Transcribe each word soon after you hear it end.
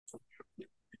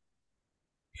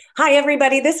Hi,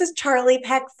 everybody. This is Charlie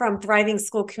Peck from Thriving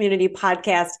School Community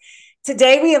Podcast.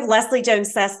 Today we have Leslie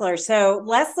Jones Sessler. So,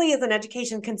 Leslie is an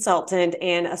education consultant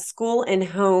and a school and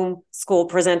home school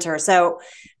presenter. So,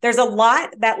 there's a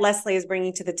lot that Leslie is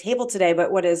bringing to the table today.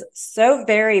 But what is so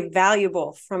very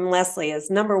valuable from Leslie is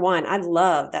number one, I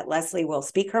love that Leslie will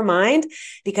speak her mind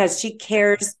because she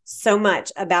cares so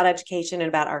much about education and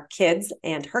about our kids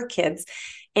and her kids.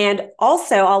 And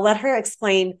also, I'll let her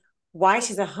explain why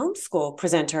she's a homeschool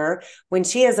presenter when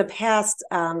she has a past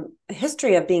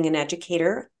history of being an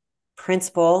educator,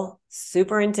 principal,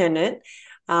 superintendent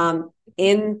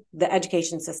in the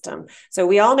education system. So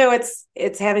we all know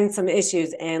it's having some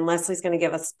issues, and Leslie's going to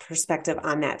give us perspective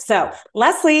on that. So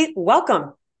Leslie,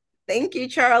 welcome. Thank you,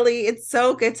 Charlie. It's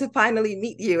so good to finally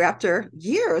meet you after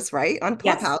years, right? On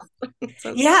Yes. Clubhouse.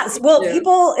 So Yes. thank Well,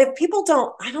 you. if people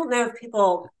don't, I don't know if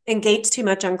people engage too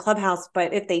much on Clubhouse,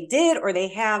 but if they did or they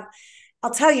have,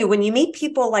 I'll tell you, when you meet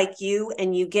people like you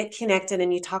and you get connected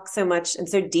and you talk so much and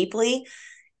so deeply,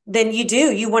 then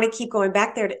you want to keep going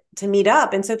back there to meet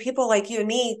up. And so people like you and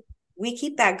me, we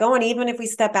keep that going, even if we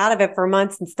step out of it for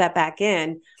months and step back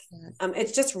in. Yes.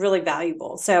 It's just really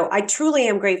valuable. So I truly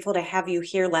am grateful to have you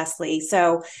here, Leslie.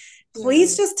 So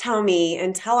please Yeah. just tell me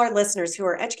and tell our listeners who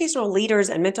are educational leaders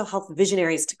and mental health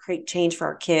visionaries to create change for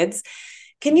our kids.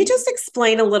 Can you just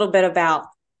explain a little bit about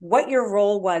what your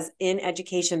role was in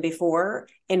education before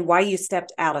and why you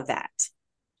stepped out of that?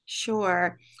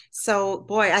 Sure. So,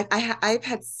 boy, I've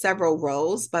had several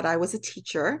roles, but I was a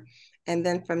teacher. And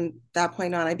then from that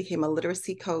point on, I became a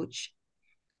literacy coach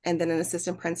and then an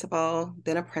assistant principal,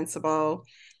 then a principal,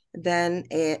 then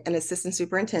an assistant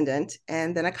superintendent,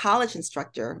 and then a college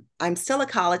instructor. I'm still a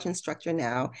college instructor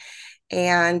now,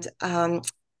 and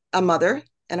a mother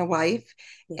and a wife,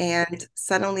 Yeah. and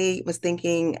suddenly was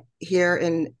thinking here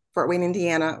in Fort Wayne,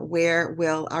 Indiana, where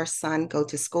will our son go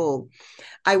to school?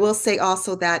 I will say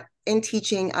also that in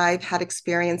teaching, I've had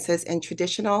experiences in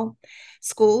traditional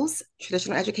schools,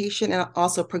 traditional education, and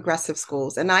also progressive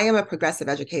schools. And I am a progressive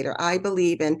educator. I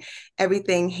believe in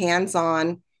everything hands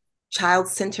on, child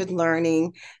centered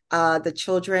learning. The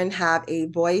children have a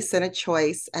voice and a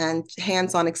choice, and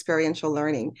hands on experiential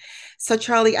learning. So,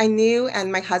 Charlie, I knew,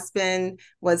 and my husband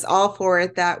was all for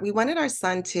it, that we wanted our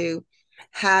son to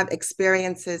have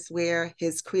experiences where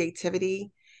his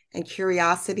creativity and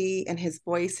curiosity and his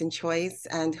voice and choice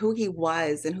and who he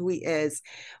was and who he is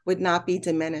would not be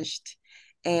diminished.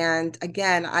 And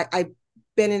again, I've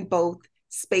been in both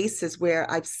spaces where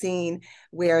I've seen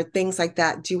where things like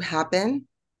that do happen,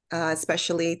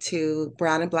 especially to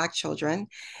Brown and Black children.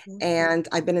 And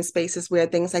I've been in spaces where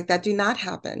things like that do not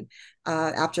happen.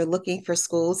 After looking for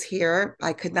schools here,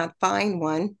 I could not find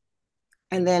one.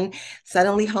 And then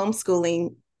suddenly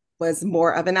homeschooling was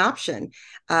more of an option.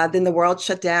 Then the world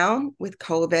shut down with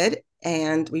COVID,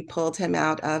 and we pulled him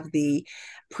out of the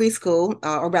preschool,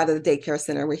 or rather the daycare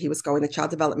center where he was going, the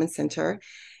child development center.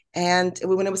 And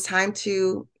when it was time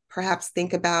to perhaps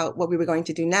think about what we were going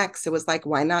to do next, it was like,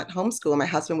 why not homeschool? My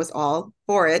husband was all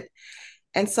for it.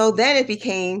 And so then it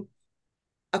became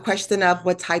a question of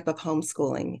what type of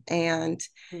homeschooling. And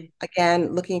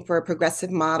again, looking for a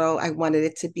progressive model, I wanted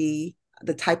it to be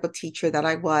the type of teacher that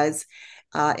I was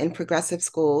in progressive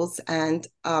schools. And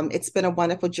it's been a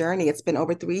wonderful journey. It's been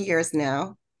over 3 years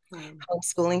now, Wow.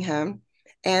 homeschooling him.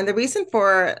 And the reason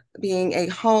for being a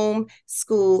home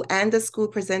school and a school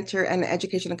presenter and an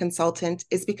educational consultant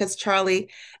is because, Charlie,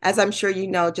 as I'm sure you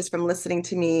know, just from listening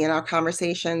to me and our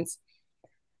conversations,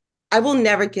 I will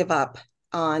never give up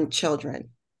on children.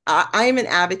 I am an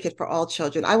advocate for all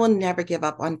children. I will never give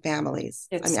up on families.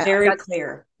 I It's mean, very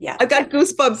clear. Yeah. I've got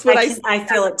goosebumps when I I can say I that,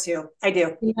 feel it too. I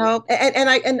do.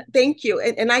 and thank you.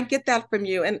 And I get that from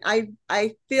you. And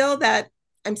I feel that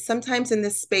I'm sometimes in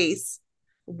this space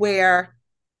where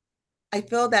I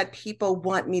feel that people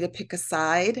want me to pick a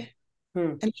side,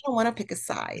 Hmm. and I don't want to pick a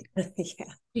side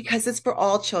Yeah. because it's for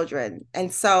all children.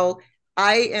 And so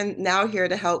I am now here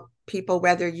to help people,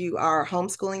 whether you are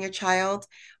homeschooling your child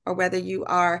or whether you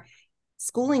are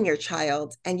schooling your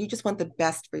child and you just want the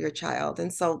best for your child.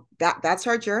 And so that's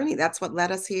our journey. That's what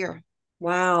led us here.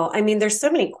 Wow. I mean, there's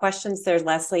so many questions there,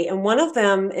 Leslie. And one of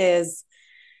them is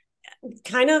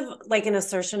kind of like an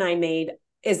assertion I made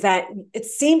is that it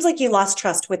seems like you lost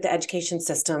trust with the education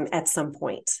system at some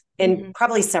point and Mm-hmm.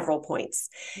 probably several points.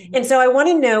 And Mm-hmm. so I want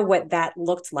to know what that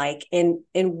looked like and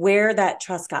where that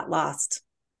trust got lost.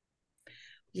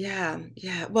 Yeah,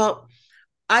 yeah. Well,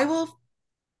 I will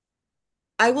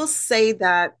I will say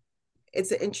that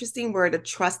it's an interesting word of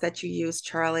trust that you use,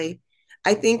 Charlie.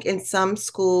 I think in some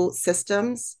school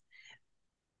systems,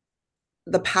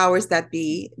 the powers that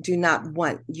be do not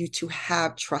want you to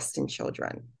have trust in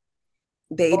children.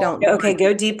 They don't Okay, want.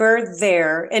 go deeper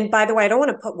there. And by the way, I don't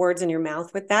want to put words in your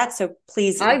mouth with that. So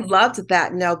please. I loved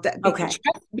that. No, that Okay.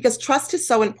 because trust is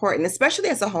so important, especially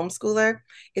as a homeschooler.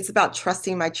 It's about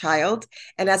trusting my child.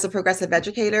 And as a progressive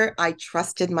educator, I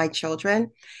trusted my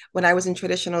children. When I was in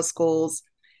traditional schools,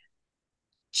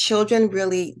 children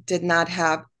really did not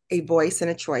have a voice and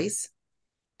a choice.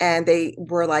 And they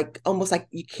were like almost like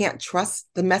you can't trust.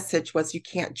 The message was you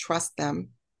can't trust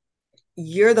them.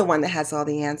 You're the one that has all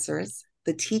the answers.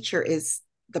 The teacher is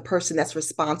the person that's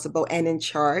responsible and in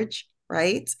charge,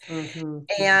 right? Mm-hmm.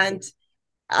 And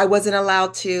I wasn't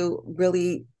allowed to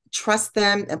really trust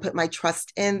them and put my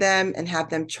trust in them and have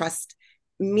them trust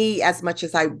me as much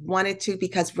as I wanted to,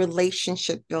 because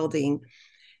relationship building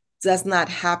does not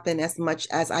happen as much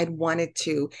as I'd wanted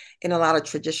to in a lot of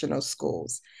traditional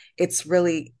schools. It's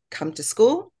really come to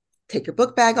school, take your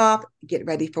book bag off, get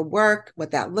ready for work.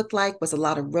 What that looked like was a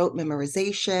lot of rote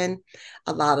memorization,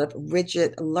 a lot of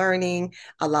rigid learning,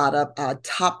 a lot of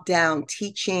top down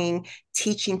teaching,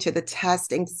 teaching to the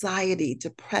test, anxiety,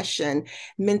 depression,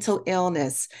 mental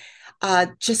illness,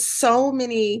 just so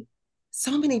many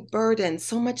burdens,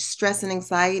 so much stress and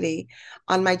anxiety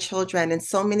on my children, and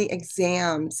so many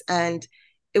exams. And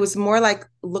it was more like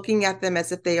looking at them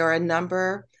as if they are a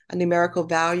number, a numerical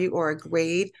value, or a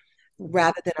grade Mm-hmm.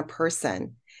 rather than a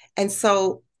person. And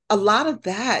so a lot of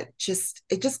that just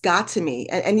got to me.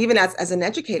 And even as an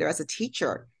educator, as a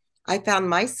teacher, I found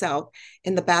myself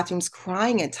in the bathrooms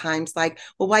crying at times, like,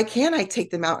 well, why can't I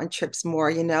take them out on trips more?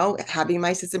 Having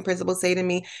my assistant principal say to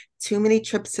me, too many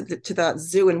trips to the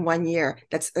zoo in 1 year.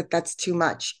 That's too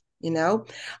much, you know?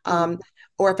 Um,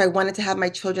 or if I wanted to have my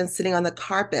children sitting on the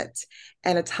carpet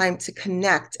and a time to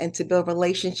connect and to build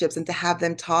relationships and to have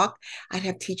them talk, I'd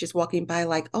have teachers walking by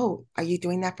like, oh, are you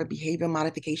doing that for behavioral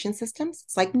modification systems?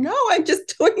 It's like, no, I'm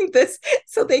just doing this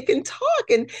so they can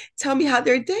talk and tell me how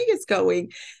their day is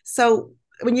going. So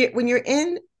when you're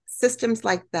in systems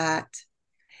like that,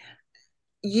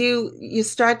 you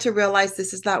start to realize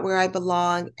this is not where I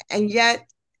belong. And yet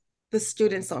the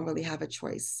students don't really have a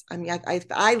choice. I mean,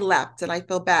 I left and I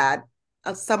feel bad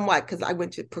somewhat because I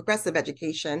went to progressive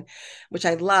education, which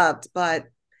I loved, but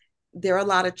there are a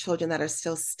lot of children that are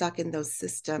still stuck in those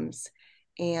systems,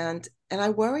 and I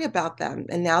worry about them.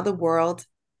 And now the world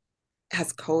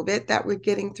has COVID that we're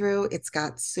getting through. It's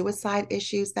got suicide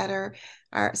issues that are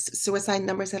suicide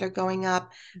numbers that are going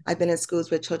up. I've been in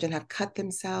schools where children have cut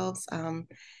themselves. Mm-hmm.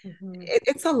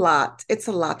 It's a lot. It's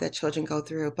a lot that children go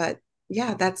through. But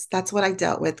yeah, that's what I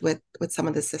dealt with some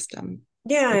of the system.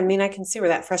 Yeah, I mean, I can see where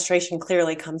that frustration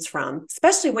clearly comes from,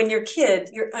 especially when your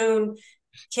own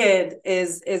kid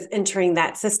is entering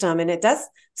that system, and it does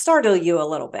startle you a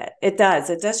little bit. It does.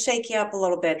 It does shake you up a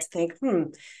little bit to think,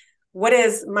 what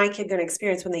is my kid going to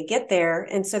experience when they get there?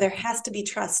 And so there has to be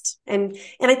trust. And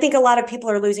I think a lot of people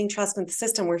are losing trust in the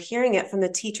system. We're hearing it from the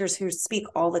teachers who speak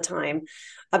all the time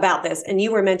about this. And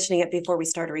you were mentioning it before we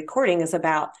started recording, is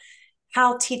about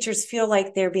how teachers feel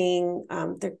like they're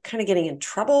kind of getting in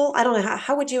trouble. I don't know,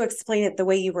 how would you explain it the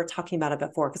way you were talking about it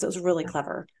before, because it was really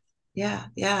clever. Yeah,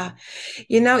 yeah.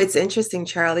 It's interesting,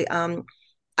 Charlie.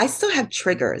 I still have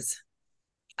triggers.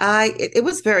 It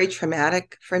was very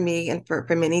traumatic for me and for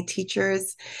many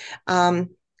teachers.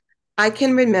 Um, I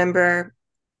can remember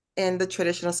in the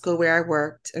traditional school where I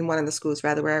worked, in one of the schools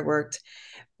rather where I worked,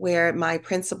 where my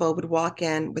principal would walk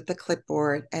in with the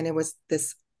clipboard and it was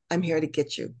this I'm here to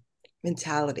get you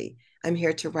mentality. I'm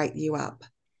here to write you up.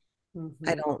 I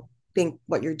Mm-hmm. don't think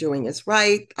what you're doing is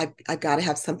right. I got to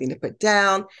have something to put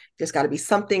down. There's got to be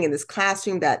something in this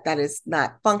classroom that is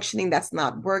not functioning, that's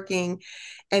not working.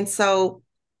 And so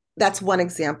that's one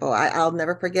example. I'll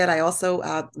never forget. I also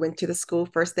went to the school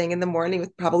first thing in the morning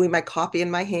with probably my coffee in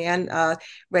my hand,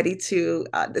 ready to.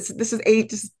 This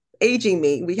is aging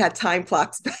me. We had time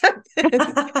clocks back then.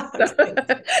 Okay.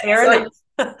 Fair So, enough.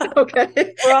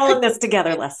 okay. We're all in this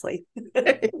together, Leslie.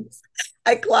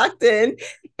 I clocked in,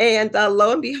 and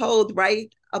lo and behold,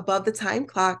 right above the time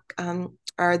clock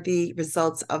are the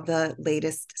results of the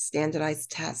latest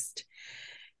standardized test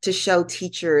to show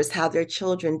teachers how their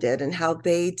children did and how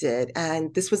they did.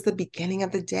 And this was the beginning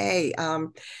of the day.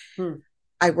 Hmm.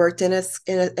 I worked in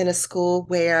a school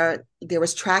where there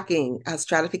was tracking,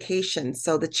 stratification,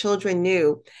 so the children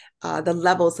knew the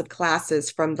levels of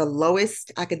classes from the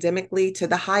lowest academically to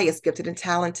the highest, gifted and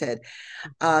talented.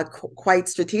 Quite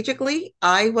strategically,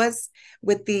 I was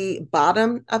with the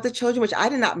bottom of the children, which I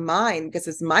did not mind because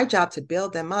it's my job to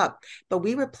build them up. But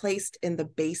we were placed in the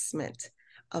basement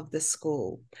of the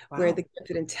school, where Wow. the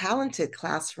gifted and talented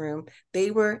classroom,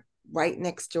 they were right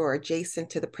next door,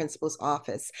 adjacent to the principal's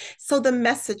office. So the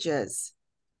messages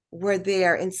were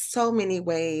there in so many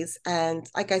ways. And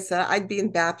like I said, I'd be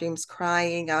in bathrooms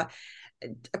crying.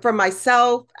 For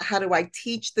myself, how do I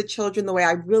teach the children the way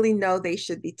I really know they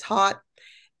should be taught?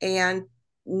 And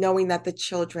knowing that the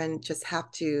children just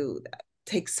have to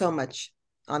take so much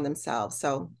on themselves.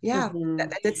 So yeah, Mhm.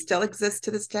 and it still exists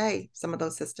to this day, some of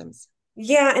those systems.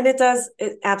 Yeah, and it does,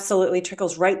 it absolutely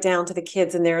trickles right down to the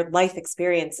kids and their life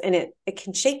experience, and it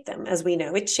can shape them, as we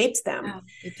know. It shapes them. Yeah,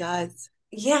 it does.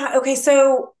 Yeah, okay,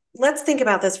 so let's think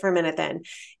about this for a minute then.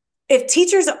 If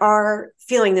teachers are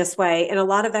feeling this way, and a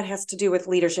lot of that has to do with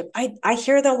leadership, I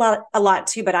hear that a lot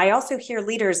too, but I also hear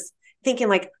leaders thinking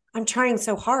like, I'm trying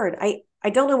so hard. I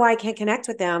don't know why I can't connect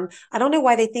with them. I don't know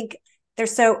why they think they're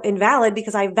so invalid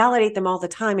because I validate them all the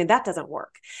time and that doesn't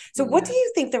work. So what do Yeah.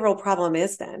 you think the real problem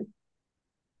is then?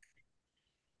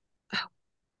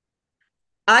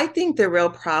 I think the real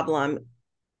problem,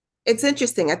 it's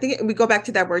interesting. I think we go back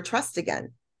to that word trust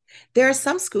again. There are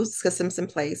some school systems in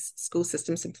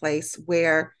place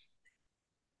where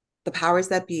the powers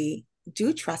that be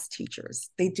do trust teachers.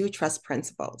 They do trust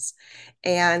principals.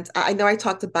 And I know I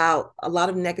talked about a lot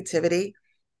of negativity,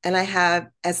 and I have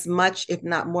as much, if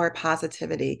not more,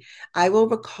 positivity. I will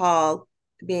recall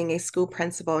being a school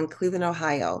principal in Cleveland,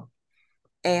 Ohio.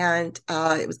 And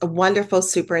it was a wonderful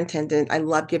superintendent. I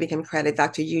love giving him credit.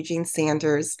 Dr. Eugene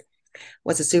Sanders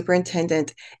was a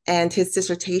superintendent, and his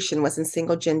dissertation was in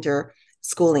single gender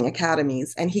schooling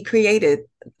academies. And he created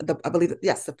I believe,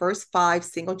 yes, the first 5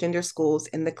 single gender schools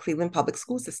in the Cleveland public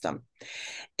school system.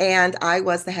 And I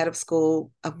was the head of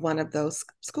school of one of those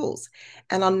schools.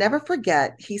 And I'll never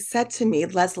forget, he said to me,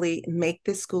 Leslie, make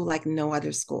this school like no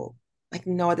other school.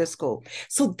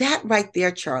 So that right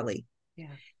there, Charlie,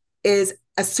 Yeah. is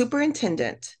a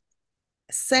superintendent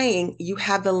saying you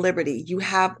have the liberty, you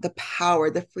have the power,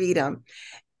 the freedom.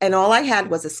 And all I had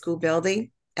was a school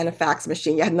building and a fax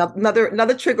machine. You had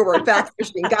another trigger word, fax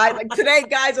machine. Guys, like today,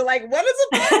 guys are like, what is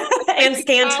a fax? Like And in college.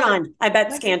 Scantron. I bet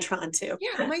My, Scantron too.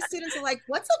 yeah, my students are like,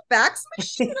 what's a fax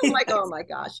machine? I'm like, oh my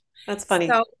gosh. That's funny.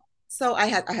 So so I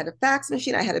had a fax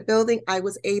machine, I had a building. I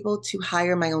was able to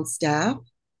hire my own staff,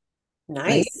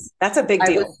 right? Nice. That's a big I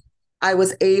deal. was I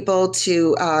was able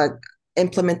to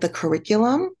implement the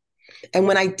curriculum. And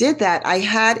when I did that, I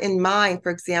had in mind,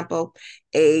 for example,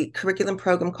 a curriculum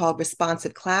program called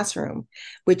Responsive Classroom,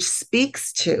 which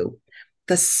speaks to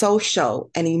the social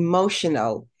and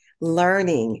emotional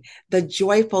learning, the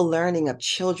joyful learning of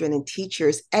children and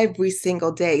teachers every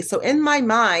single day. So in my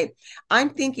mind, I'm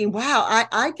thinking, wow,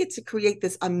 I get to create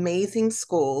this amazing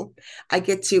school. I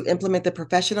get to implement the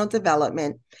professional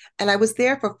development. And I was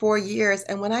there for 4 years.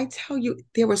 And when I tell you,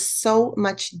 there was so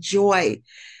much joy,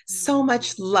 so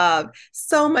much love,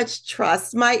 so much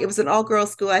trust. It was an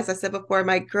all-girls school, as I said before.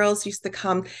 My girls used to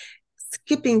come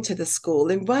skipping to the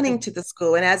school and running to the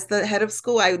school. And as the head of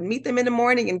school, I would meet them in the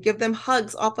morning and give them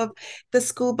hugs off of the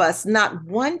school bus. Not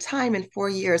one time in 4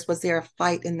 years was there a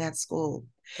fight in that school.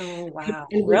 Oh, wow.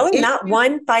 And with Really? Not issues,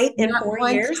 one fight in not four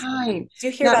one years? time, Do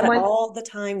you hear not about it one. all the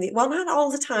time? Well, not all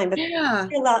the time, but I Yeah.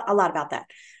 hear a lot about that.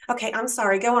 Okay, I'm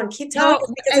sorry. Go on. Keep telling No,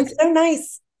 us because and it's so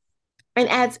nice. and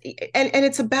as and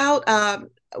it's about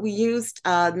we used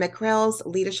McCrell's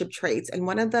leadership traits, and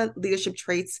one of the leadership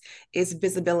traits is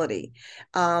visibility,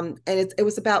 and it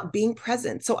was about being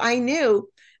present. So I knew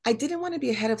I didn't want to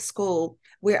be a head of school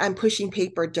where I'm pushing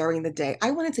paper during the day.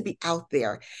 I wanted to be out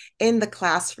there in the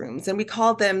classrooms, and we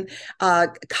called them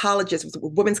colleges,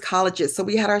 women's colleges. So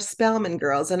we had our Spelman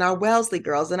girls and our Wellesley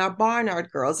girls and our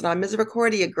Barnard girls and our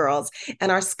Misericordia girls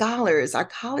and our scholars, our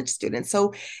college students.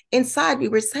 So inside we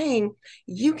were saying,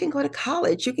 you can go to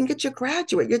college, you can get your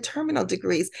graduate, your terminal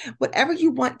degrees, whatever you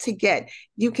want to get,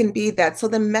 you can be that. So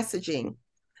the messaging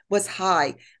was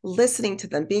high, listening to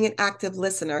them, being an active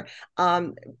listener,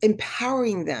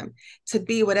 empowering them to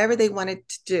be whatever they wanted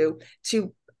to do,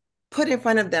 to put in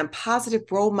front of them positive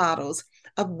role models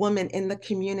of women in the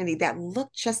community that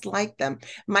looked just like them.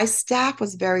 My staff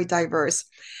was very diverse.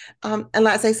 And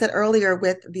as I said earlier,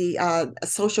 with the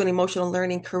social and emotional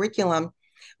learning curriculum,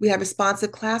 we have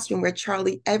responsive classroom where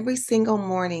Charlie, every single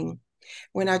morning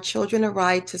when our children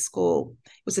arrived to school,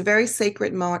 it was a very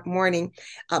sacred morning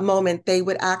moment. They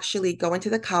would actually go into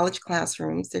the college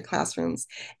classrooms, their classrooms,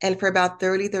 and for about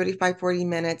 30, 35, 40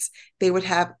 minutes, they would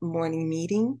have morning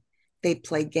meeting. They'd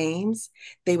play games.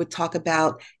 They would talk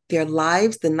about their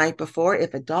lives the night before.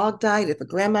 If a dog died, if a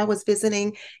grandma was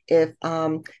visiting, if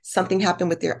something happened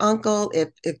with their uncle,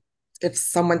 if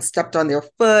someone stepped on their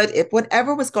foot, if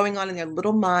whatever was going on in their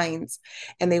little minds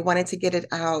and they wanted to get it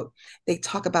out, they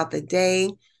talk about the day.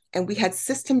 And we had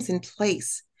systems in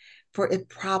place for if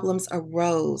problems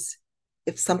arose.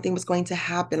 if something was going to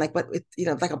happen, like what,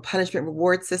 like a punishment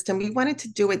reward system. We wanted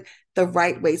to do it the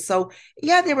right way. So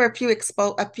yeah, there were a few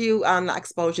not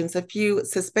expulsions, a few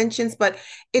suspensions, but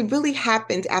it really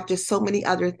happened after so many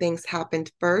other things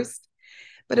happened first.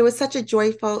 But it was such a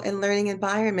joyful and learning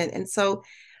environment. And so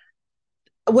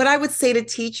what I would say to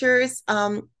teachers,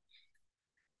 as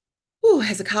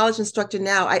a college instructor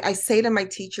now, I say to my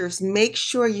teachers, make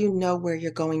sure you know where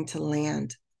you're going to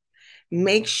land.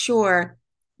 Make sure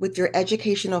with your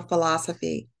educational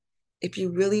philosophy, if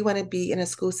you really want to be in a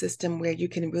school system where you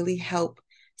can really help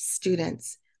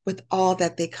students with all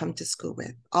that they come to school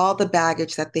with, all the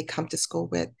baggage that they come to school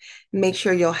with, make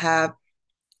sure you'll have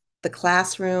the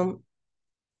classroom,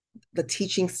 the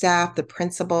teaching staff, the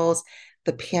principals,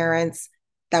 the parents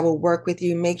that will work with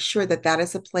you. Make sure that that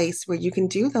is a place where you can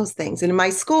do those things. And in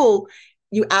my school,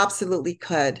 you absolutely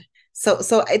could. So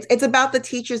it's about the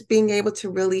teachers being able to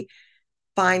really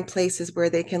find places where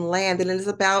they can land. And it is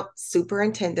about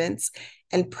superintendents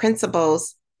and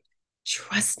principals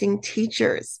trusting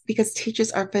teachers, because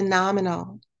teachers are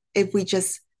phenomenal if we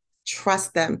just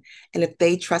trust them and if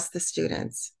they trust the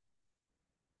students.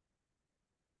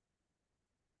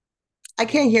 I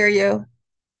can't hear you.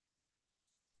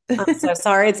 I'm so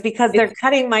sorry. It's because they're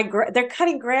cutting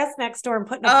grass next door and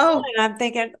putting a pole Oh, in. And I'm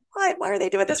thinking, why are they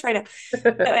doing this right now?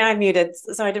 And I'm muted,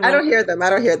 so I didn't I want don't hear them. I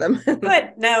don't hear them.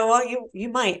 Good. No, well, you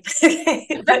might. Okay,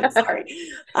 but sorry.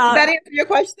 Did that answer your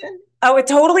question? Oh, it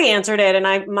totally answered it,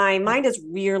 and my mind is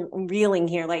reeling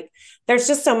here. Like, there's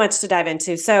just so much to dive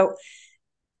into. So,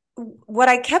 what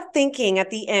I kept thinking at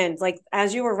the end, like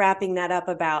as you were wrapping that up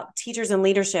about teachers and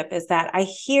leadership, is that I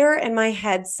hear in my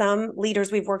head some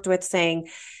leaders we've worked with saying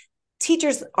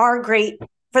teachers are great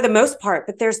for the most part,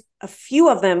 but there's a few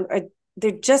of them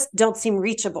they just don't seem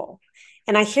reachable.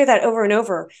 And I hear that over and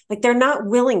over. Like they're not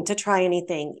willing to try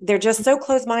anything. They're just so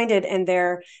close-minded and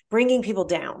they're bringing people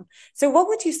down. So what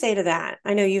would you say to that?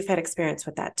 I know you've had experience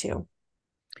with that too.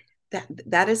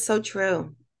 That is so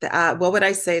true. What would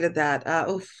I say to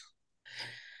that?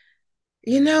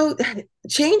 You know,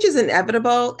 change is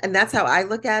inevitable, and that's how I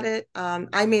look at it.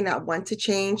 I may not want to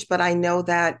change, but I know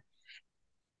that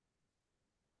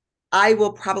I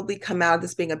will probably come out of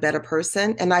this being a better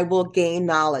person, and I will gain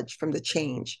knowledge from the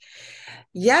change.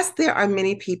 Yes, there are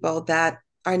many people that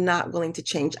are not willing to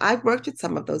change. I've worked with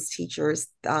some of those teachers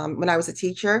when I was a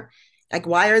teacher. Like,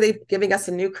 why are they giving us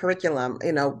a new curriculum?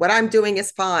 You know, what I'm doing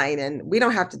is fine, and we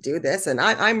don't have to do this, and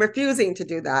I'm refusing to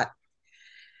do that.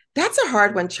 That's a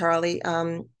hard one, Charlie.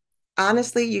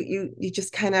 Honestly, you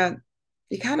just kind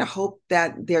of hope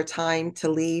that their time to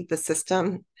leave the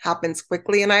system happens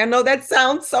quickly. And I know that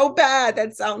sounds so bad.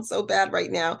 That sounds so bad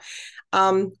right now.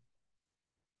 Um,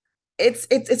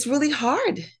 it's really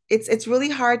hard. It's really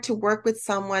hard to work with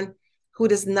someone who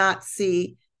does not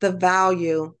see the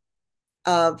value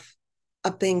of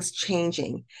things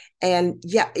changing. And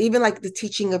yeah, even like the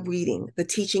teaching of reading, the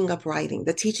teaching of writing,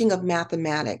 the teaching of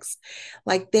mathematics,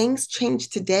 like things change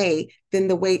today than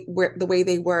the way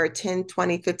they were 10,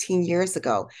 20, 15 years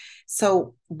ago.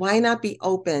 So why not be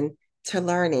open to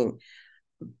learning?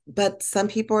 But some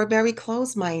people are very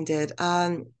close-minded.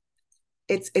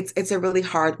 It's a really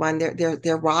hard one.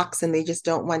 They're rocks and they just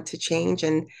don't want to change.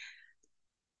 And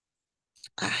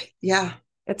yeah.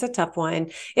 It's a tough one.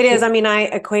 It is. I mean, I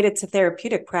equate it to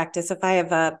therapeutic practice. If I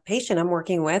have a patient I'm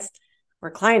working with or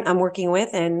a client I'm working with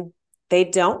and they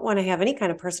don't want to have any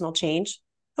kind of personal change,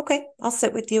 okay, I'll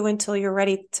sit with you until you're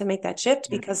ready to make that shift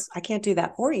because I can't do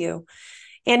that for you.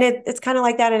 And it's kind of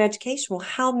like that in education. Well,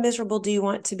 how miserable do you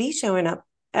want to be showing up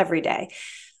every day?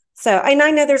 So, and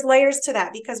I know there's layers to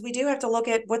that because we do have to look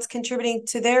at what's contributing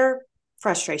to their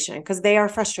frustration because they are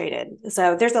frustrated.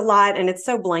 So there's a lot, and it's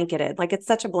so blanketed. Like it's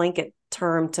such a blanket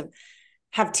term to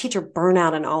have teacher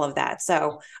burnout and all of that.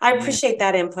 So I appreciate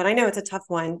that input. I know it's a tough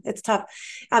one. It's tough.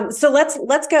 So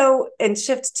let's go and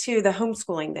shift to the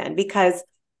homeschooling then, because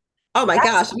Oh my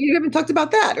gosh, we haven't talked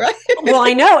about that, right? well,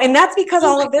 I know, and that's because Oh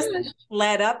all my of this gosh.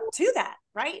 led up to that,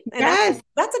 right? And Yes.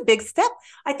 that's a big step.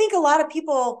 I think a lot of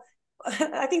people,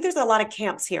 I think there's a lot of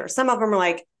camps here. Some of them are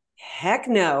like, heck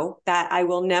no, that I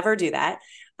will never do that.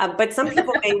 But some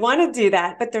people may want to do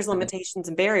that, but there's limitations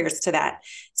and barriers to that.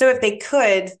 So if they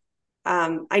could,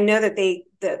 I know that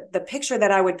the picture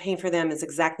that I would paint for them is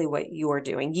exactly what you are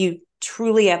doing. You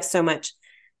truly have so much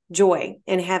joy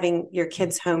in having your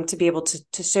kids home to be able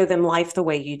to show them life the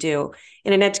way you do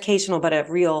in an educational but a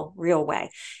real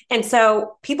way. And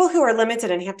so people who are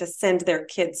limited and have to send their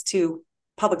kids to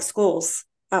public schools,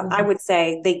 I would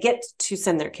say they get to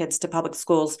send their kids to public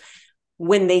schools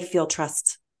when they feel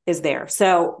trust is there.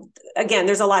 So again,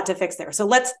 there's a lot to fix there. So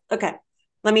let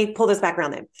me pull this back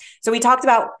around then. So we talked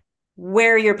about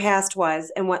where your past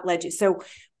was and what led you. So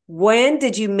when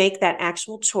did you make that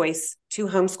actual choice to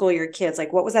homeschool your kids?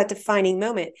 Like what was that defining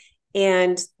moment?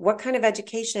 And what kind of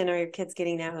education are your kids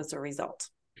getting now as a result?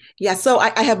 Yeah, so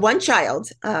I have one child.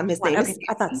 His One. name is Okay.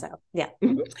 I thought so. Yeah.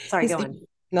 Mhm. Sorry, He's go on.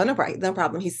 no, no, right, no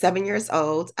problem. He's 7 years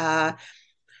old.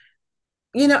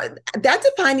 You know, that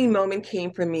defining moment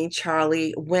came for me,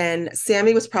 Charlie, when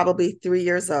Sammy was probably 3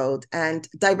 years old. And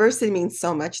diversity means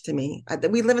so much to me.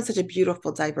 We live in such a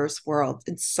beautiful, diverse world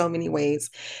in so many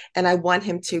ways. And I want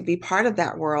him to be part of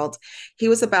that world. He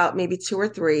was about maybe 2 or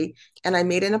 3. And I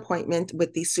made an appointment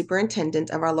with the superintendent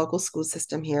of our local school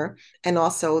system here and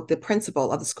also the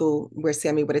principal of the school where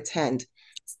Sammy would attend.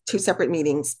 Two separate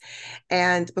meetings.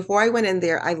 And before I went in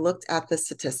there, I looked at the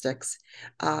statistics.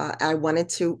 I wanted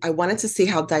to see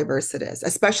how diverse it is,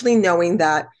 especially knowing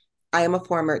that I am a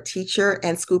former teacher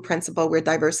and school principal where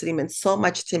diversity meant so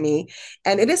much to me.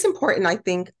 And it is important, I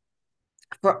think,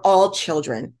 for all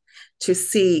children to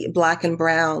see Black and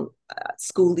Brown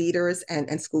school leaders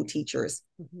and school teachers.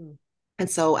 Mm-hmm. And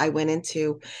so I went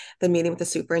into the meeting with the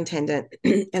superintendent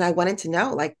and I wanted to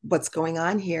know like what's going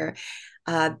on here.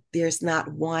 There's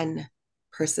not one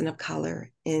person of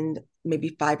color in maybe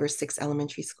 5 or 6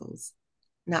 elementary schools,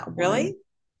 not one, Really?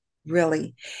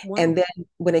 really. And Wow. then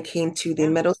when it came to the Yeah.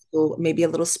 middle school, maybe a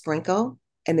little sprinkle,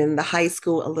 and then the high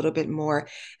school, a little bit more.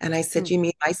 And I said, Mm. you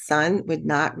mean my son would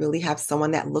not really have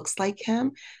someone that looks like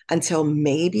him until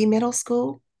maybe middle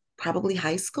school, probably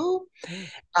high school?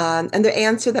 Yeah. And the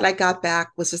answer that I got back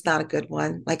was just not a good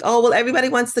one. Like, oh, well, everybody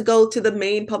wants to go to the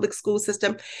main public school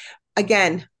system.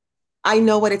 Again, I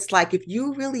know what it's like. If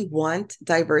you really want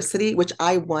diversity, which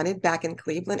I wanted back in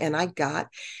Cleveland and I got,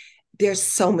 there's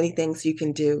so many things you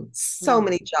can do, so Mm.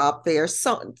 many job fairs,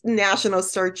 so national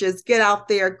searches, get out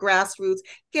there, grassroots,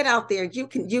 get out there. You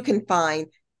can find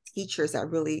teachers that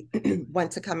really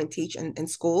want to come and teach in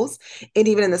schools and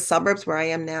even in the suburbs where I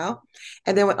am now.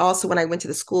 And then when I went to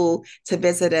the school to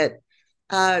visit it,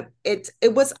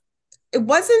 it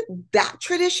wasn't that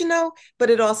traditional, but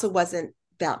it also wasn't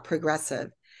that progressive.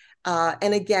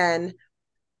 And again,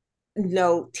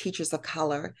 no teachers of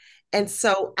color. And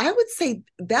so I would say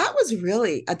that was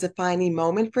really a defining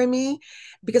moment for me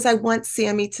because I want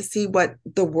Sammy to see what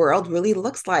the world really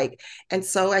looks like. And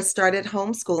so I started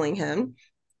homeschooling him.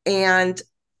 And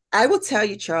I will tell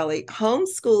you, Charlie,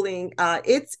 homeschooling,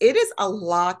 it is a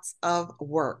lot of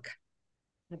work.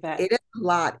 I bet. It is a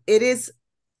lot. It is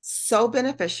so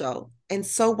beneficial and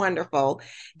so wonderful.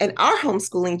 And our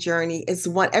homeschooling journey is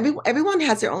everyone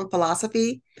has their own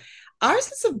philosophy. Ours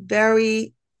is a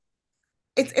very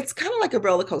it's kind of like a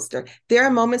roller coaster. There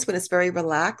are moments when it's very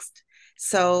relaxed.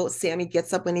 So Sammy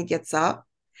gets up when he gets up.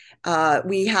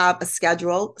 We have a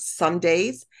schedule some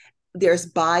days. There's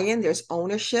buy-in, there's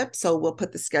ownership. So we'll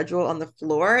put the schedule on the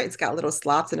floor. It's got little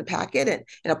slots in a packet and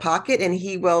in a pocket, and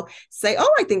he will say,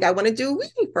 "Oh, I think I want to do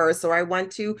reading first, or I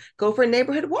want to go for a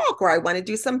neighborhood walk, or I want to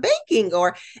do some baking."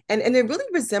 And it really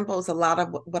resembles a lot of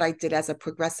what I did as a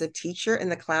progressive teacher in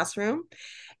the classroom.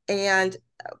 And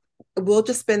we'll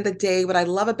just spend the day. What I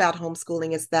love about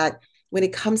homeschooling is that when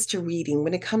it comes to reading,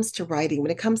 when it comes to writing,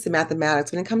 when it comes to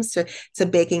mathematics, when it comes to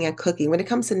baking and cooking, when it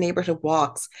comes to neighborhood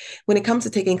walks, when it comes to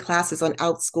taking classes on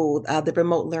OutSchool, the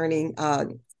remote learning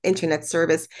internet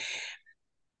service,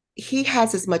 he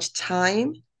has as much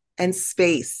time and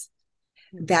space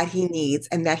Mm. that he needs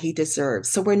and that he deserves.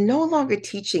 So we're no longer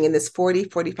teaching in this 40,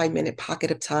 45-minute pocket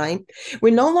of time.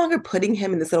 We're no longer putting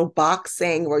him in this little box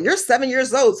saying, well, you're 7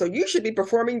 years old, so you should be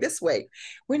performing this way.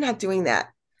 We're not doing that.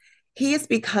 He is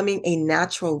becoming a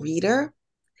natural reader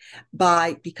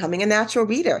by becoming a natural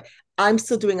reader. I'm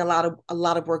still doing a lot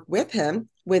of work with him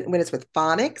when it's with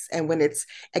phonics and when it's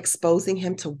exposing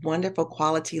him to wonderful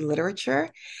quality literature,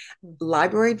 Mm.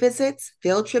 library visits,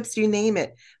 field trips, you name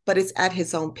it, but it's at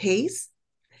his own pace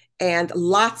and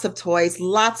lots of toys,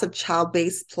 lots of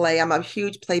child-based play. I'm a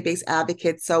huge play-based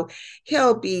advocate, so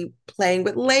he'll be playing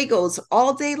with Legos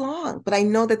all day long. But I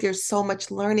know that there's so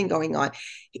much learning going on.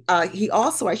 He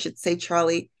also, I should say,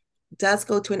 Charlie, does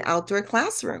go to an outdoor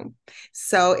classroom.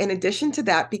 So in addition to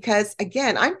that, because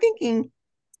again, I'm thinking,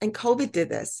 and COVID did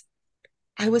this.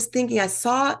 I was thinking, I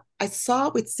saw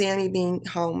with Sammy being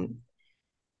home.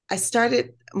 I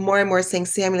started more and more saying,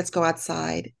 Sammy, let's go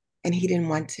outside, and he didn't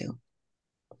want to.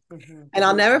 Mhm. And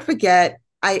I'll never forget,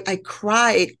 I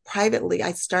cried privately.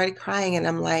 I started crying and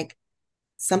I'm like,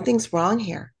 something's wrong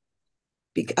here.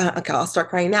 Okay, I'll start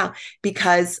crying now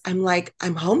because I'm like,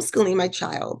 I'm homeschooling my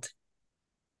child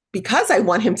because I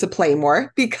want him to play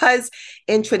more. Because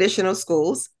in traditional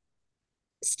schools,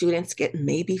 students get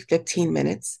maybe 15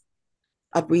 minutes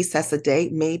of recess a day,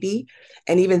 maybe.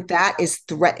 And even that is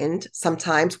threatened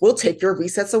sometimes. We'll take your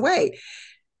recess away.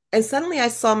 And suddenly I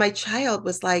saw my child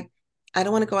was like, I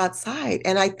don't want to go outside.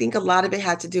 And I think a lot of it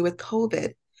had to do with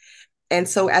COVID. And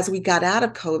so as we got out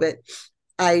of COVID,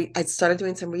 I started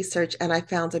doing some research and I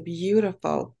found a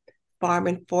beautiful farm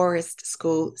and forest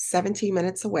school 17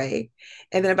 minutes away.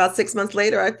 And then about 6 months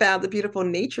later, I found a beautiful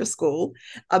nature school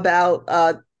about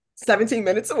 17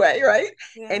 minutes away, right?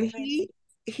 Yeah, And right.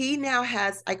 he now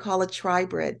has, I call it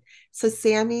tribrid. So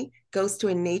Sammy goes to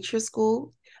a nature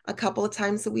school a couple of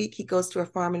times a week. He goes to a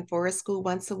farm and forest school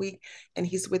once a week, and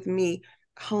he's with me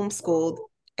homeschooled.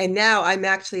 And now I'm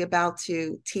actually about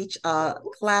to teach a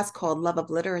class called Love of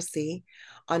Literacy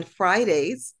on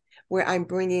Fridays, where I'm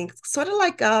bringing sort of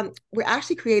like we're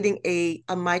actually creating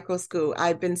a micro school.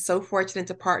 I've been so fortunate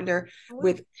to partner Wow.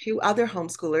 with two other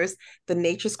homeschoolers, the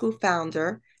Nature School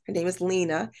founder. Her name is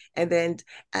Lena. And then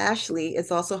Ashley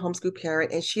is also a homeschool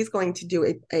parent, and she's going to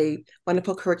do a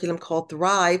wonderful curriculum called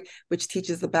Thrive, which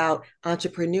teaches about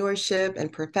entrepreneurship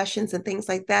and professions and things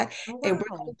like that. Oh, And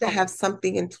we're wow. going to have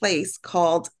something in place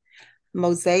called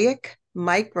Mosaic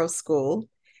Micro School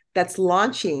that's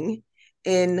launching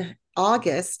in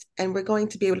August, and we're going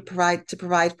to be able to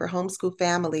provide for homeschool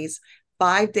families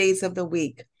 5 days of the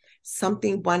week,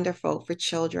 something wonderful for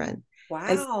children.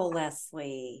 And Wow,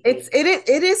 Leslie. it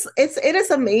is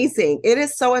amazing. It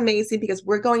is so amazing because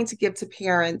we're going to give to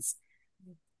parents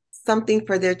something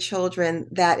for their children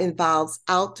that involves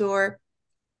outdoor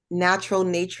natural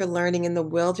nature learning in the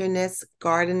wilderness,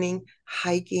 gardening,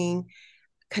 hiking,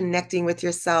 connecting with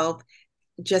yourself,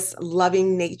 just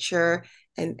loving nature,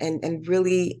 and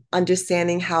really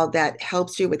understanding how that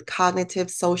helps you with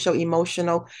cognitive, social,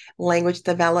 emotional, language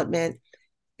development,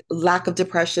 lack of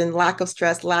depression, lack of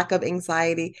stress, lack of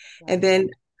anxiety, and then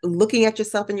looking at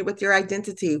yourself and with your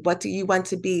identity. What do you want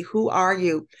to be? Who are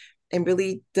you? And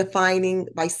really defining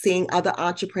by seeing other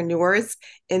entrepreneurs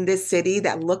in this city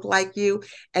that look like you.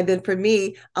 And then for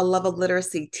me, a love of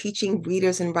literacy, teaching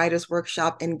readers and writers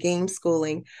workshop and game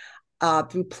schooling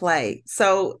through play.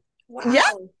 So yeah,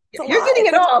 Wow. It's a you're lot. getting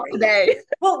it It's all great. today.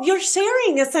 Well, you're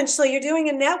sharing essentially, you're doing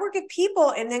a network of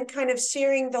people and then kind of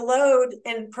sharing the load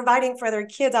and providing for other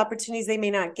kids opportunities they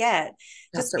may not get.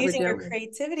 That's Just what we're using your doing.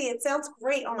 creativity. It sounds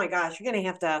great. Oh my gosh, you're going to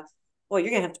have to, well, you're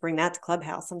going to have to bring that to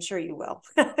Clubhouse. I'm sure you will.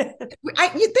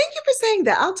 Thank you for saying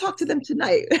that. I'll talk to them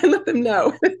tonight and let them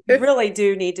know. You really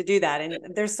do need to do that.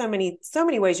 And there's so many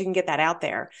ways you can get that out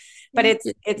there. But Thank it's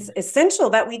you. it's essential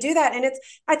that we do that. And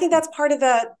I think that's part of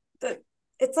the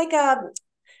it's like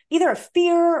either a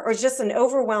fear or just an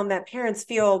overwhelm that parents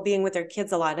feel being with their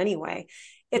kids a lot anyway.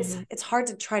 Mhm. It's hard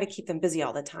to try to keep them busy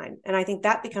all the time. And I think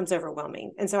that becomes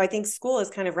overwhelming. And so I think school is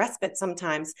kind of respite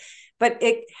sometimes, but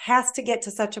it has to get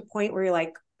to such a point where you're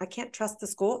like, I can't trust the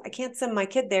school. I can't send my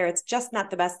kid there. It's just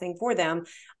not the best thing for them.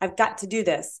 I've got to do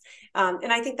this.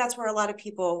 And I think that's where a lot of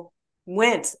people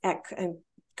went at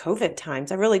COVID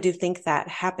times. I really do think that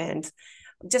happened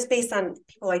just based on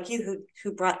people like you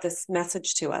who brought this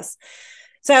message to us.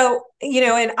 So,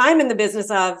 and I'm in the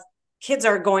business of kids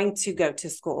are going to go to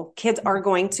school. Kids are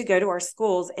going to go to our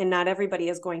schools, and not everybody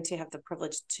is going to have the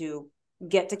privilege to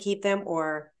get to keep them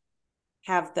or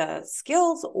have the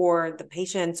skills or the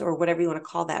patience or whatever you want to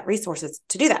call that, resources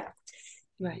to do that.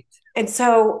 Right. And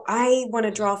so I want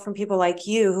to draw from people like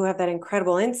you who have that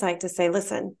incredible insight to say,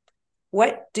 listen,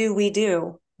 what do we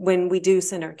do when we do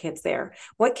send our kids there?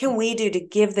 What can we do to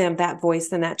give them that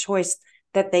voice and that choice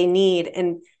that they need?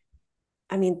 And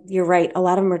I mean, you're right. A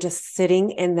lot of them are just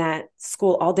sitting in that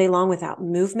school all day long without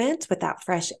movement, without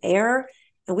fresh air.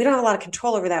 And we don't have a lot of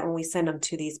control over that when we send them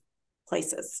to these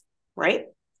places, right?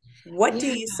 What do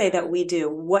Yeah. you say that we do?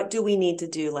 What do we need to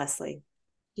do, Leslie?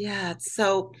 Yeah.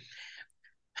 So,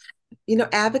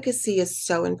 advocacy is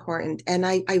so important. And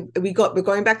we're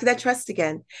going back to that trust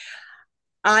again.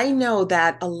 I know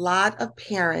that a lot of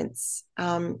parents,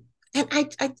 and I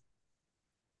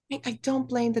don't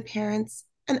blame the parents,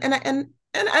 and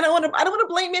I don't want to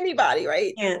blame anybody,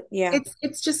 right? Yeah, yeah,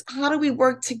 It's just, how do we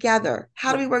work together?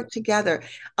 How do yeah, we work together?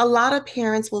 A lot of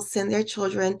parents will send their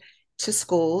children to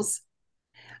schools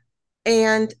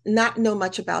and not know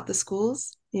much about the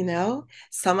schools.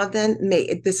 Some of them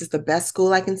this is the best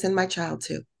school I can send my child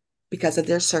to because of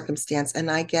their circumstance, and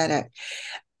I get it.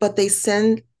 But they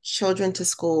send children to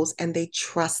schools and they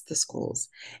trust the schools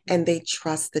and they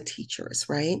trust the teachers,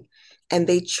 right? And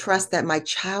they trust that my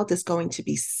child is going to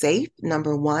be safe,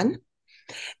 number one,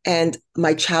 and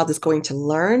my child is going to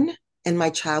learn, and my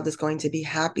child is going to be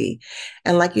happy.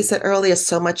 And like you said earlier,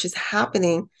 so much is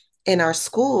happening in our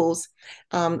schools.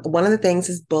 One of the things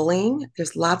is bullying.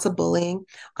 There's lots of bullying.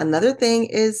 Another thing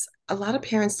is a lot of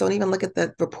parents don't even look at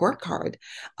the report card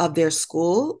of their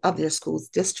school, of their school's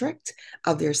district,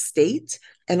 of their state,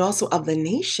 and also of the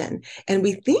nation. And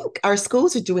we think our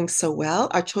schools are doing so well,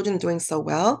 our children are doing so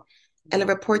well. And a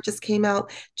report just came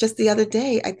out just the other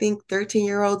day. I think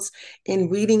 13-year-olds in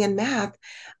reading and math,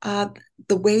 uh,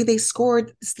 the way they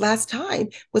scored this last time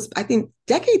was, I think,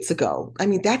 decades ago. I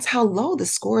mean, that's how low the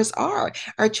scores are.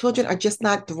 Our children are just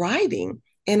not thriving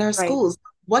in our Right. schools.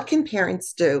 What can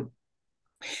parents do?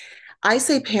 I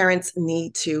say parents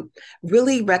need to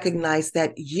really recognize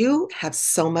that you have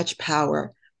so much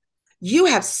power. You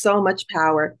have so much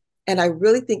power. And I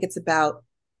really think it's about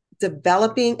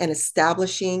developing and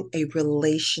establishing a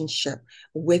relationship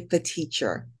with the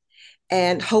teacher.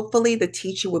 And hopefully the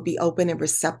teacher will be open and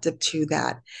receptive to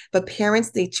that. But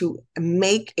parents need to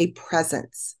make a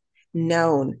presence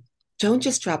known. Don't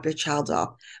just drop your child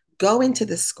off. Go into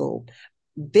the school,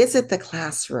 visit the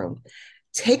classroom,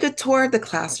 take a tour of the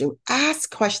classroom,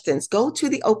 ask questions, go to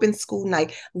the open school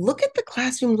night, look at the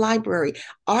classroom library.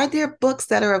 Are there books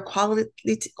that are of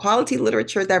quality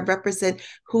literature that represent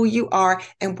who you are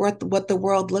and what the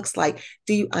world looks like?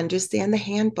 Do you understand the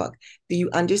handbook? Do you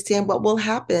understand what will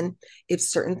happen if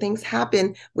certain things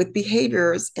happen with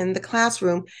behaviors in the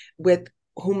classroom with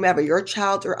whomever, your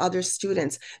child or other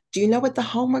students? Do you know what the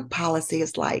homework policy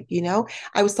is like?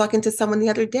 I was talking to someone the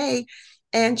other day,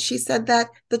 and she said that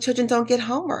the children don't get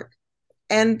homework.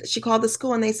 And she called the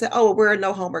school and they said, oh, we're a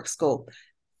no homework school.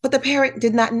 But the parent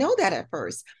did not know that at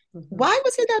first. Mm-hmm. Why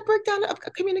was there that breakdown of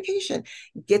communication?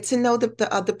 Get to know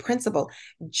the principal,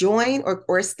 join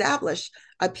or establish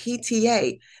a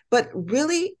PTA, but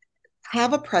really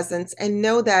have a presence and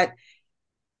know that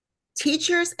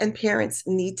teachers and parents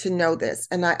need to know this.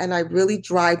 And I really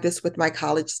drive this with my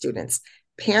college students.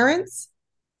 Parents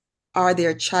are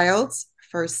their child's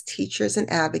first teachers and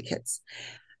advocates.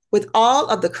 With all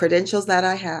of the credentials that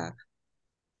I have,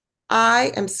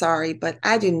 I am sorry, but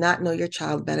I do not know your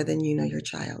child better than you know your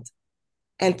child.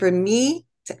 And for me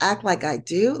to act like I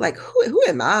do, like who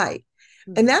am I?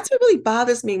 And Mm-hmm. that's what really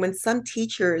bothers me when some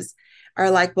teachers are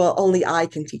like, well, only I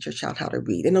can teach your child how to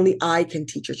read, and only I can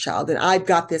teach your child, and I've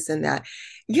got this and that.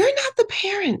 You're not the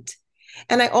parent.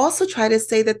 And I also try to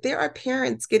say that there are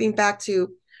parents getting back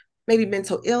to maybe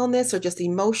mental illness or just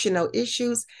emotional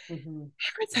issues. Mm-hmm.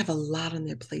 Parents have a lot on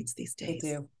their plates these They days.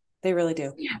 do. They really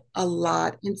do. Yeah, a Yeah.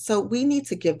 lot. And so we need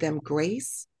to give them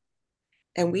grace,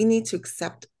 and we need to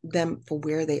accept them for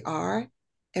where they are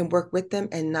and work with them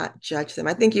and not judge them.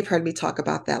 I think you've heard me talk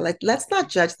about that. Like, let's not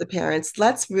judge the parents.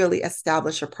 Let's really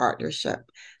establish a partnership.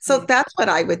 So Yeah. that's what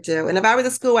I would do. And if I were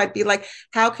the school, I'd be like,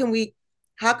 how can we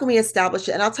establish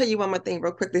it? And I'll tell you one more thing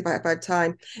real quickly if I have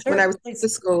time. When I Sure. was at the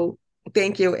Please. school,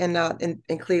 thank you,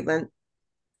 in Cleveland,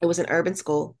 it was an urban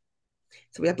school.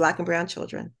 So we have Black and brown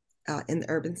children in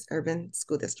the urban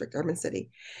school district, urban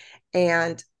city.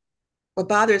 And what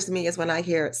bothers me is when I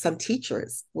hear some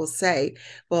teachers will say,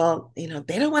 well, they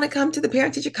don't want to come to the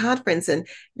parent teacher conference, and,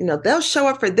 they'll show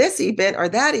up for this event or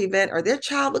that event, or their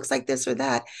child looks like this or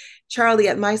that. Charlie,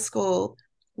 at my school,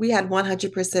 we had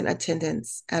 100%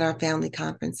 attendance at our family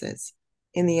conferences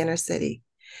in the inner city,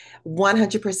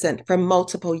 100% for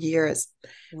multiple years.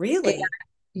 And Really?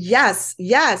 yes,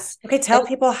 yes. Okay, And tell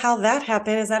people how that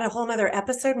happened. Is that a whole nother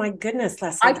episode? My goodness, I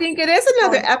Leslie. think it is Keep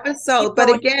another going. episode, Keep but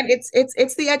going. again,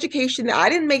 it's the education. I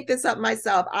didn't make this up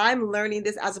myself. I'm learning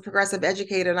this as a progressive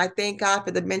educator, and I thank God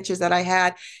for the mentors that I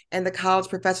had and the college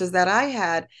professors that I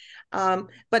had.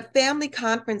 But family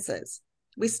conferences,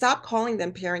 we stopped calling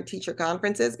them parent-teacher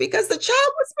conferences because the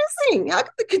child was missing. How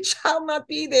could the child not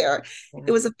be there? It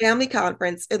Yeah. was a family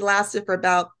conference. It lasted for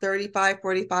about 35,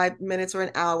 45 minutes or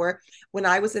an hour. When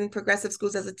I was in progressive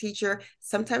schools as a teacher,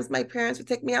 sometimes my parents would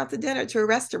take me out to dinner to a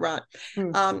restaurant.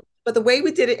 Hmm. But the way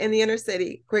we did it in the inner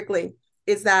city quickly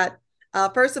is that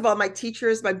first of all, my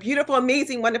teachers, my beautiful,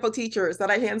 amazing, wonderful teachers that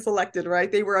I hand selected,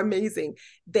 right? They were amazing.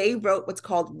 They wrote what's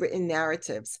called written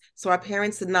narratives. So our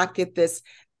parents did not get this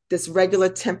regular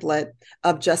template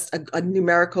of just a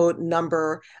numerical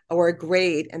number or a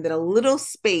grade and then a little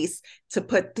space to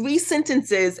put 3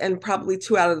 sentences, and probably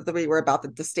 2 out of the 3 were about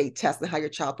the state test and how your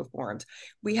child performed.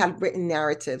 We had written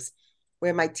narratives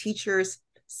where my teachers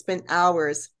spent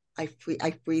hours. I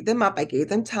freed them up. I gave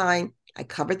them time. I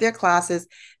covered their classes.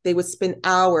 They would spend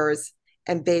hours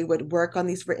and they would work on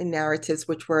these written narratives,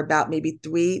 which were about maybe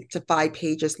 3 to 5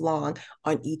 pages long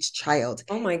on each child.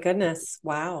 Oh my goodness.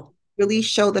 Wow. Really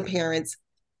show the parents,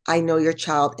 I know your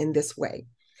child in this way.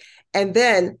 And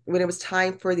then when it was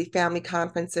time for the family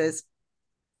conferences,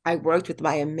 I worked with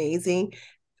my amazing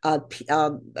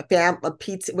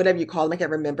pizza, whatever you call them, I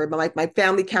can't remember, but my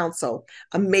family council,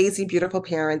 amazing, beautiful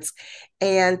parents.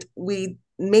 And we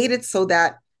made it so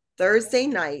that Thursday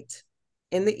night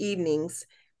in the evenings,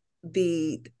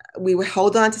 the we would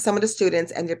hold on to some of the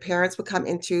students and their parents would come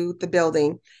into the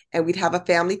building and we'd have a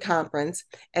family conference.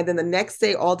 And then the next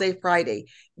day, all day Friday,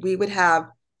 we would have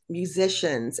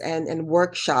musicians and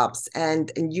workshops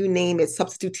and you name it,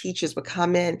 substitute teachers would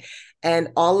come in and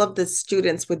all of the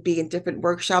students would be in different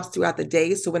workshops throughout the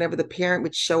day. So whenever the parent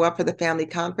would show up for the family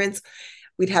conference,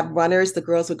 we'd have runners. The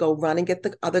girls would go run and get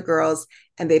the other girls,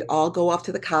 and they'd all go off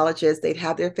to the colleges. They'd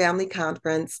have their family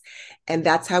conference. And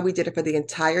that's how we did it for the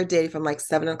entire day from like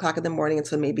 7 o'clock in the morning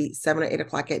until maybe 7 or 8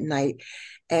 o'clock at night.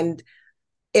 And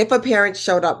if a parent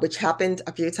showed up, which happened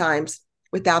a few times,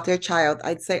 without their child,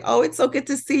 I'd say, oh, it's so good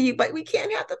to see you, but we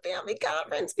can't have the family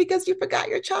conference because you forgot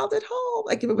your child at home.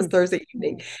 Like if it was Thursday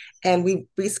evening, and we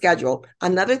reschedule.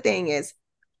 Another thing is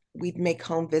we'd make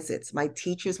home visits. My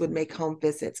teachers would make home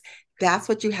visits. That's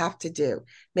what you have to do.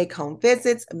 Make home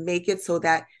visits, make it so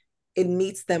that it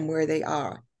meets them where they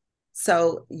are.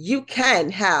 So you can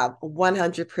have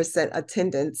 100%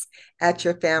 attendance at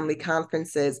your family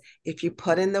conferences if you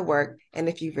put in the work and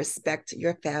if you respect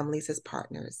your families as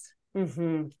partners.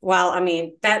 Mm-hmm. Well, I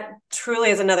mean, that truly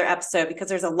is another episode because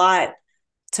there's a lot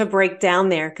to break down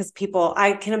there because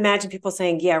I can imagine people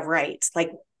saying, yeah, right.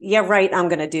 Like, yeah, right. I'm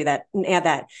going to do that and add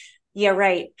that. Yeah,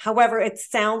 right. However, it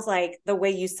sounds like the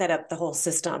way you set up the whole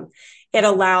system, it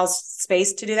allows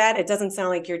space to do that. It doesn't sound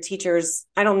like your teachers,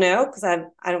 I don't know, because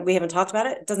we haven't talked about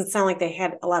it. It doesn't sound like they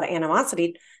had a lot of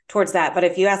animosity towards that. But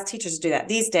if you ask teachers to do that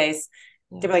these days,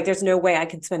 they're like, there's no way I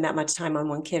can spend that much time on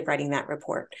one kid writing that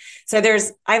report. So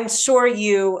I'm sure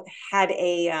you had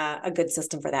a good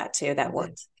system for that too. That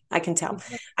worked. I can tell.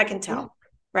 Yeah.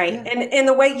 Right. Yeah. And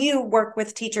the way you work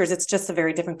with teachers, it's just a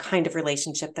very different kind of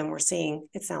relationship than we're seeing,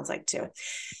 it sounds like too.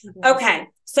 Yeah. Okay.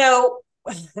 So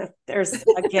there's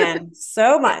again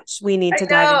so much we need to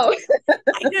dive into.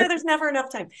 I know there's never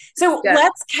enough time. So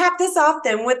let's cap this off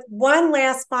then with one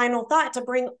last final thought to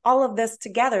bring all of this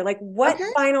together. Like, what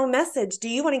final message do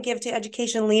you want to give to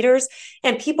education leaders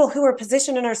and people who are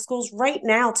positioned in our schools right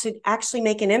now to actually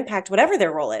make an impact, whatever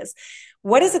their role is?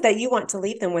 What is it that you want to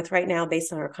leave them with right now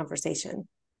based on our conversation?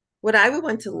 What I would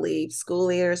want to leave school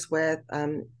leaders with,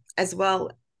 as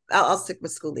well, I'll stick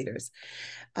with school leaders.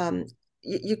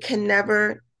 You can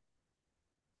never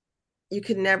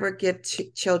give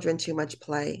children too much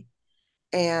play,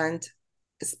 and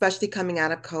especially coming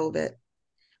out of COVID,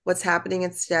 what's happening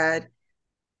instead,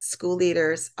 school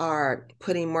leaders are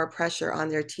putting more pressure on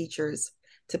their teachers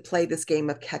to play this game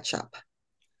of catch up,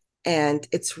 and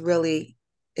it's really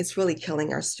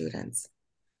killing our students.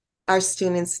 Our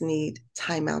students need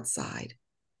time outside.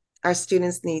 Our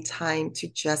students need time to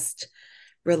just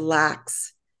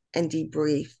relax and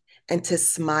debrief and to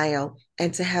smile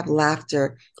and to have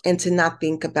laughter and to not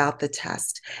think about the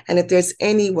test. And if there's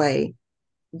any way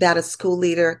that a school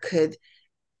leader could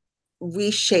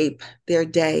reshape their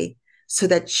day so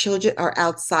that children are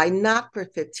outside, not for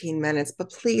 15 minutes,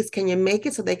 but please, can you make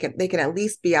it so they can at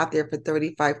least be out there for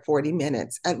 35, 40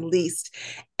 minutes, at least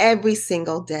every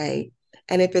single day.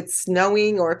 And if it's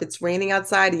snowing or if it's raining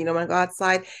outside and you don't want to go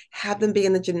outside, have them be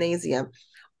in the gymnasium.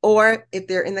 Or if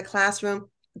they're in the classroom,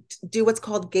 do what's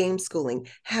called game schooling.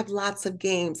 Have lots of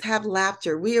games, have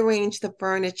laughter, rearrange the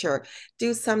furniture,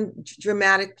 do some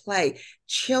dramatic play.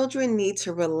 Children need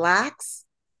to relax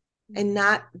and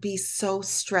not be so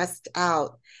stressed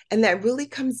out. And that really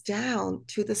comes down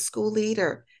to the school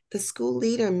leader. The school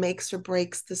leader makes or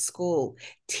breaks the school.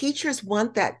 Teachers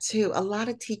want that too. A lot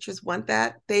of teachers want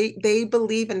that. They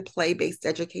believe in play-based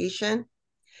education.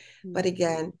 But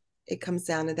again, it comes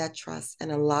down to that trust.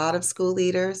 And a lot of school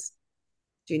leaders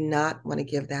do not want to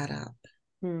give that up.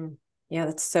 Yeah,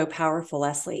 that's so powerful,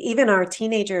 Leslie. Even our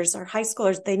teenagers, our high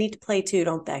schoolers, they need to play too,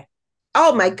 don't they?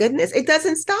 Oh my goodness, it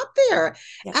doesn't stop there.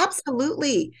 Yeah.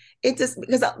 Absolutely. It just,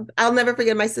 because I'll never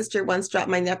forget, my sister once dropped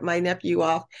my nephew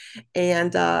off,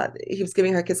 and he was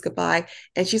giving her a kiss goodbye,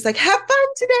 and she's like, have fun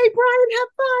today, Brian, have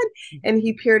fun. And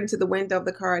he peered into the window of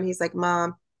the car and he's like,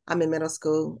 Mom, I'm in middle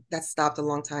school. That stopped a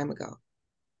long time ago.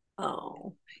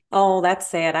 Oh, that's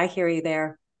sad. I hear you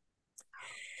there.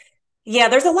 Yeah,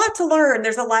 there's a lot to learn.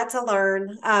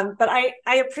 But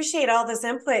I appreciate all this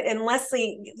input. And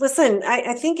Leslie, listen,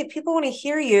 I think if people want to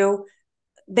hear you,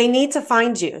 they need to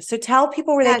find you. So tell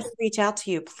people where they can reach out to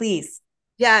you, please.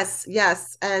 Yes.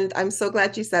 And I'm so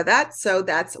glad you said that. So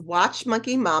that's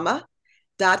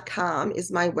watchmonkeymama.com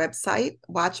is my website.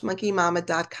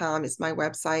 Watchmonkeymama.com is my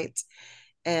website.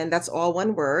 And that's all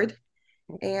one word.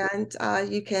 And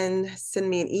you can send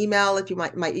me an email if you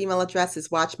want. My email address is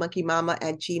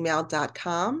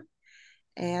watchmonkeymama@gmail.com.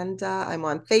 And I'm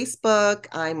on Facebook.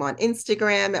 I'm on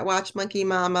Instagram at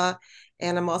watchmonkeymama.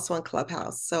 and I'm also on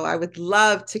Clubhouse. So I would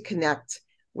love to connect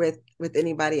with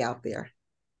anybody out there.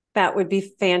 That would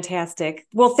be fantastic.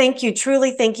 Well, thank you.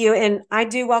 Truly, thank you. And I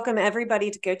do welcome everybody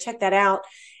to go check that out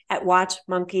at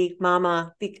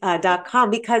watchmonkeymama.com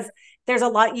because there's a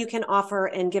lot you can offer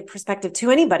and give perspective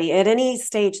to anybody at any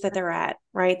stage that they're at,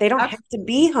 right? They don't have to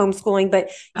be homeschooling,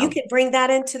 but you can bring that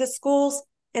into the schools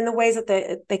in the ways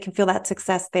that they can feel that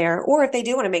success there, or if they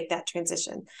do want to make that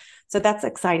transition. So that's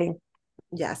exciting.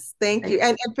 Yes, thank you.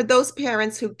 And for those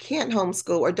parents who can't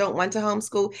homeschool or don't want to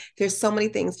homeschool, there's so many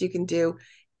things you can do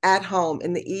at home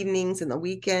in the evenings, in the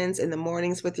weekends, in the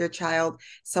mornings with your child.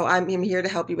 So I'm here to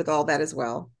help you with all that as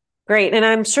well. Great. And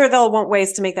I'm sure they'll want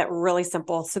ways to make that really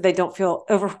simple so they don't feel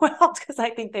overwhelmed because I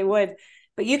think they would.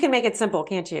 But you can make it simple,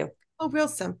 can't you? Oh, real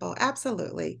simple.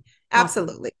 Absolutely. Awesome.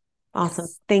 Absolutely. Awesome.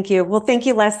 Yes. Thank you. Well, thank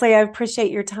you, Leslie. I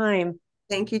appreciate your time.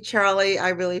 Thank you, Charlie. I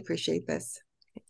really appreciate this.